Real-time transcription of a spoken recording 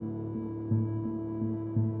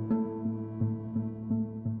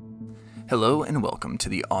Hello and welcome to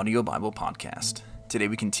the Audio Bible Podcast. Today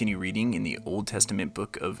we continue reading in the Old Testament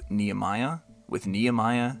book of Nehemiah with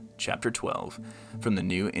Nehemiah chapter 12 from the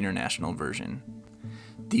New International Version.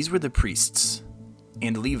 These were the priests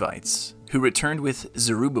and Levites who returned with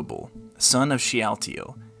Zerubbabel, son of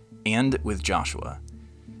Shealtiel, and with Joshua,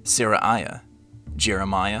 Seraiah,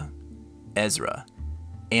 Jeremiah, Ezra,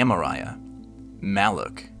 Amariah,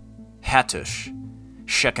 Malluch, Hattush,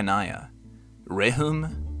 Shechaniah,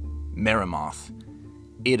 Rehum, Meremoth,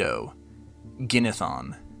 Iddo,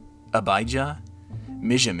 Ginnethon, Abijah,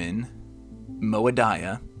 Mijamin,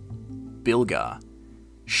 Moadiah, Bilgah,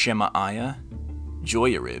 Shemaiah,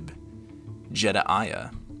 Joyarib,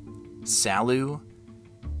 Jedaiah, Sallu,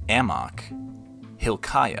 Amok,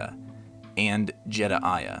 Hilkiah, and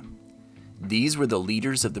Jedaiah. These were the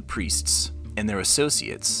leaders of the priests and their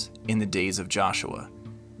associates in the days of Joshua.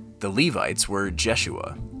 The Levites were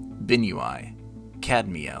Jeshua, Binnui,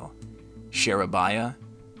 Kadmiel, Sherebiah,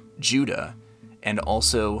 Judah, and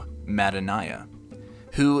also Mattaniah,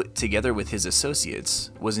 who, together with his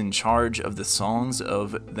associates, was in charge of the songs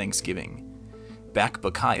of thanksgiving.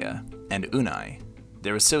 Bakbukiah and Unai,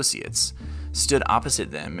 their associates, stood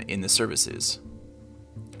opposite them in the services.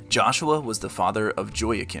 Joshua was the father of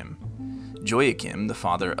Joachim, Joachim the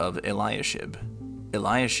father of Eliashib,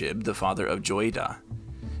 Eliashib the father of Joiada,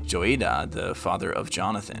 Joiada the father of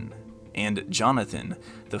Jonathan, and Jonathan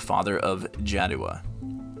the father of Jaddua.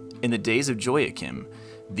 In the days of Joachim,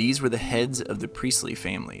 these were the heads of the priestly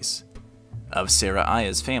families. Of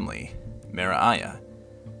Seraiah's family, Meraiah.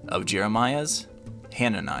 Of Jeremiah's,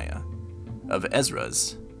 Hananiah. Of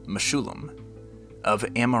Ezra's, Meshullam. Of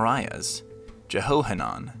Amariah's,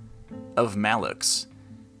 Jehohanan. Of Malluch's,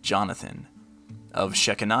 Jonathan. Of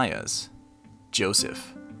Shechaniah's,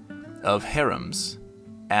 Joseph. Of Haram's,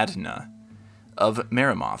 Adnah. Of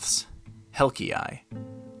Meremoth's, Helkai.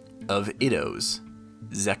 Of Iddo's,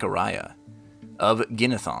 Zechariah. Of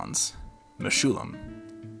Ginnethon's, Meshullam.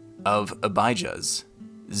 Of Abijah's,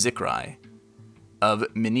 Zichri. Of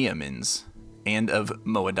Miniamin's, and of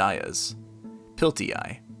Moadiah's,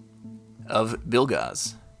 Piltai. Of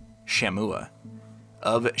Bilgah's, Shammua.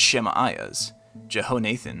 Of Shemaiah's,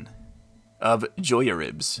 Jehonathan. Of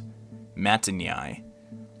Joyarib's, Mattaniah.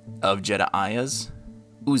 Of Jedaiah's,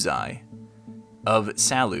 Uzai. Of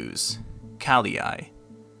Sallu's, Kaliai.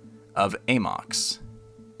 Of Amok's,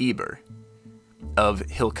 Eber. Of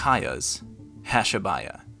Hilkiah's,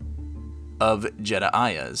 Hashabiah. Of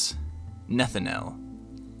Jedaiah's, Nethanel.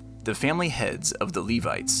 The family heads of the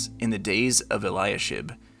Levites in the days of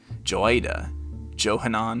Eliashib, Joiada,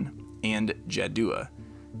 Johanan, and Jaddua,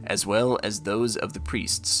 as well as those of the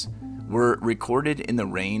priests, were recorded in the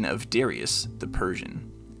reign of Darius the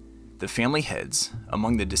Persian. The family heads,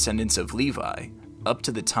 among the descendants of Levi, up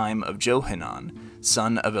to the time of Johanan,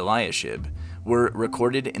 son of Eliashib, were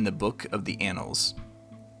recorded in the book of the Annals.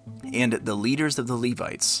 And the leaders of the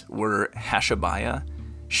Levites were Hashabiah,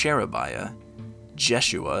 Sherebiah,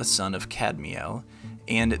 Jeshua, son of Kadmiel,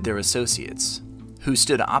 and their associates, who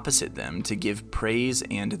stood opposite them to give praise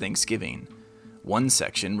and thanksgiving, one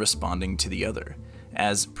section responding to the other,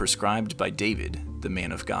 as prescribed by David, the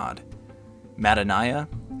man of God. Mattaniah,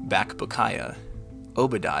 Bakbukiah,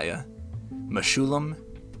 Obadiah, Meshullam,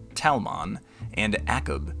 Talmon, and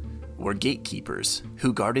Akub were gatekeepers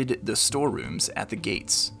who guarded the storerooms at the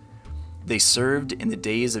gates. They served in the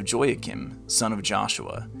days of Joachim, son of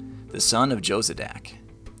Joshua, the son of Josadak,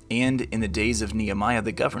 and in the days of Nehemiah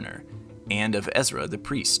the governor, and of Ezra the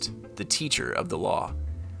priest, the teacher of the law.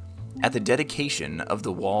 At the dedication of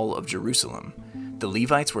the wall of Jerusalem, the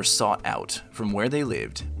Levites were sought out from where they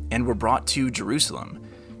lived and were brought to Jerusalem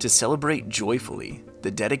to celebrate joyfully the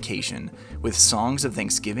dedication with songs of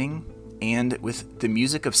thanksgiving and with the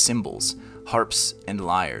music of cymbals, harps, and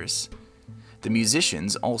lyres. The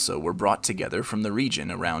musicians also were brought together from the region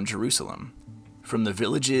around Jerusalem, from the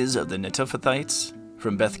villages of the Netophathites,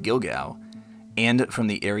 from Beth Gilgal, and from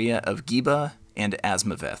the area of Geba and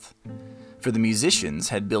Asmaveth. For the musicians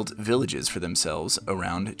had built villages for themselves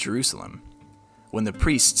around Jerusalem. When the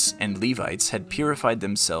priests and Levites had purified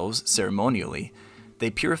themselves ceremonially, they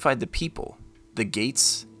purified the people, the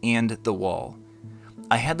gates, and the wall.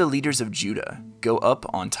 I had the leaders of Judah go up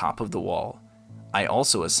on top of the wall. I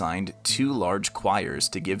also assigned 2 large choirs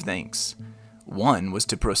to give thanks. One was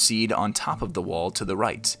to proceed on top of the wall to the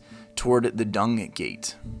right, toward the dung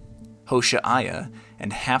gate. Hoshaiah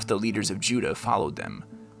and half the leaders of Judah followed them,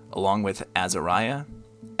 along with Azariah,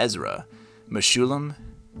 Ezra, Meshullam,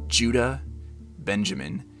 Judah,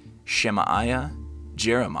 Benjamin, Shemaiah,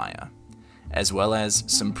 Jeremiah, as well as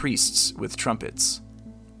some priests with trumpets,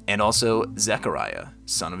 and also Zechariah,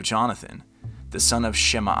 son of Jonathan, the son of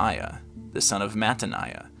Shemaiah, the son of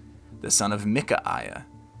Mattaniah, the son of Micaiah,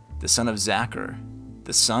 the son of Zachar,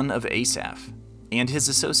 the son of Asaph, and his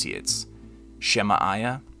associates,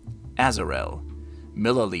 Shemaiah, Azarel,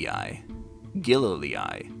 Milalai,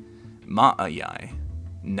 Gilalai, Maai,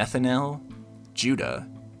 Nethanel, Judah,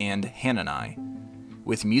 and Hanani,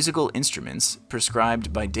 with musical instruments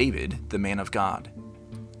prescribed by David, the man of God.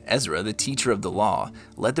 Ezra, the teacher of the law,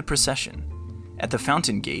 led the procession. At the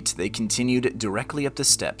fountain gate, they continued directly up the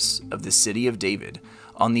steps of the city of David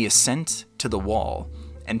on the ascent to the wall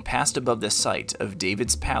and passed above the site of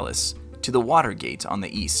David's palace to the water gate on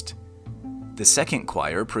the east. The second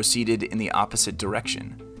choir proceeded in the opposite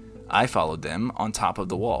direction. I followed them on top of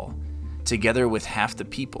the wall, together with half the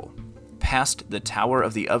people, past the Tower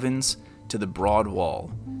of the Ovens to the broad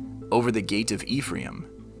wall, over the gate of Ephraim,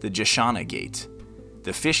 the Jeshanah gate,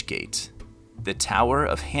 the Fish gate, the Tower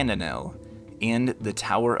of Hananel, and the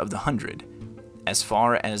Tower of the 100, as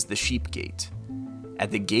far as the Sheep gate.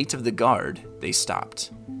 At the gate of the guard they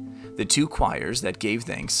stopped. The two choirs that gave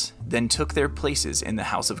thanks then took their places in the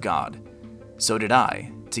house of God. So did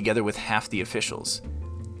I, together with half the officials,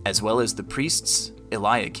 as well as the priests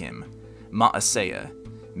Eliakim, Maaseiah,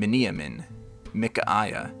 Miniamin,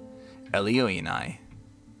 Micaiah, Elioenai,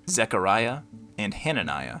 Zechariah, and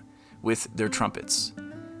Hananiah with their trumpets,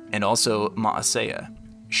 and also Maaseiah,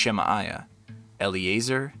 Shemaiah,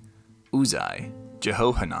 Eleazar, Uzai,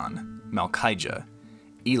 Jehohanan, Malchijah,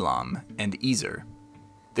 Elam, and Ezer.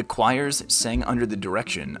 The choirs sang under the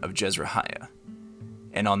direction of Jezreiah.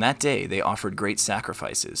 And on that day they offered great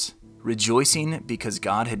sacrifices, rejoicing because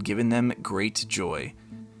God had given them great joy.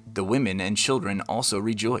 The women and children also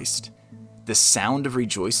rejoiced. The sound of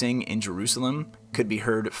rejoicing in Jerusalem could be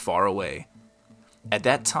heard far away. At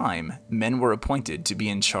that time, men were appointed to be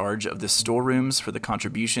in charge of the storerooms for the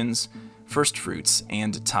contributions, firstfruits,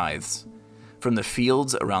 and tithes. From the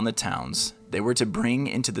fields around the towns, they were to bring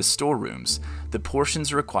into the storerooms the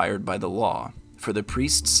portions required by the law for the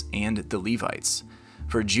priests and the Levites,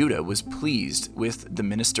 for Judah was pleased with the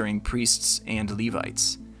ministering priests and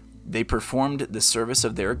Levites. They performed the service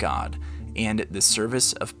of their God and the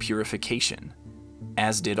service of purification,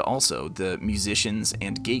 as did also the musicians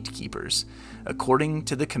and gatekeepers, according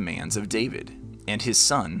to the commands of David and his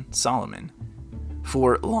son Solomon.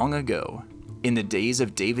 For long ago, in the days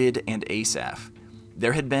of David and Asaph,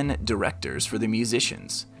 there had been directors for the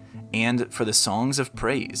musicians, and for the songs of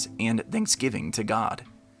praise and thanksgiving to God.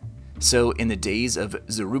 So in the days of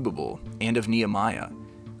Zerubbabel and of Nehemiah,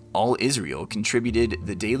 all Israel contributed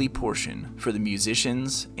the daily portion for the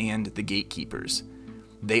musicians and the gatekeepers.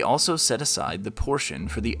 They also set aside the portion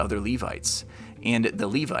for the other Levites, and the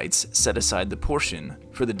Levites set aside the portion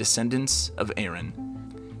for the descendants of Aaron.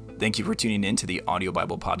 Thank you for tuning in to the Audio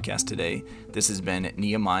Bible Podcast today. This has been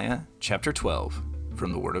Nehemiah chapter 12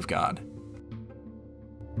 from the Word of God.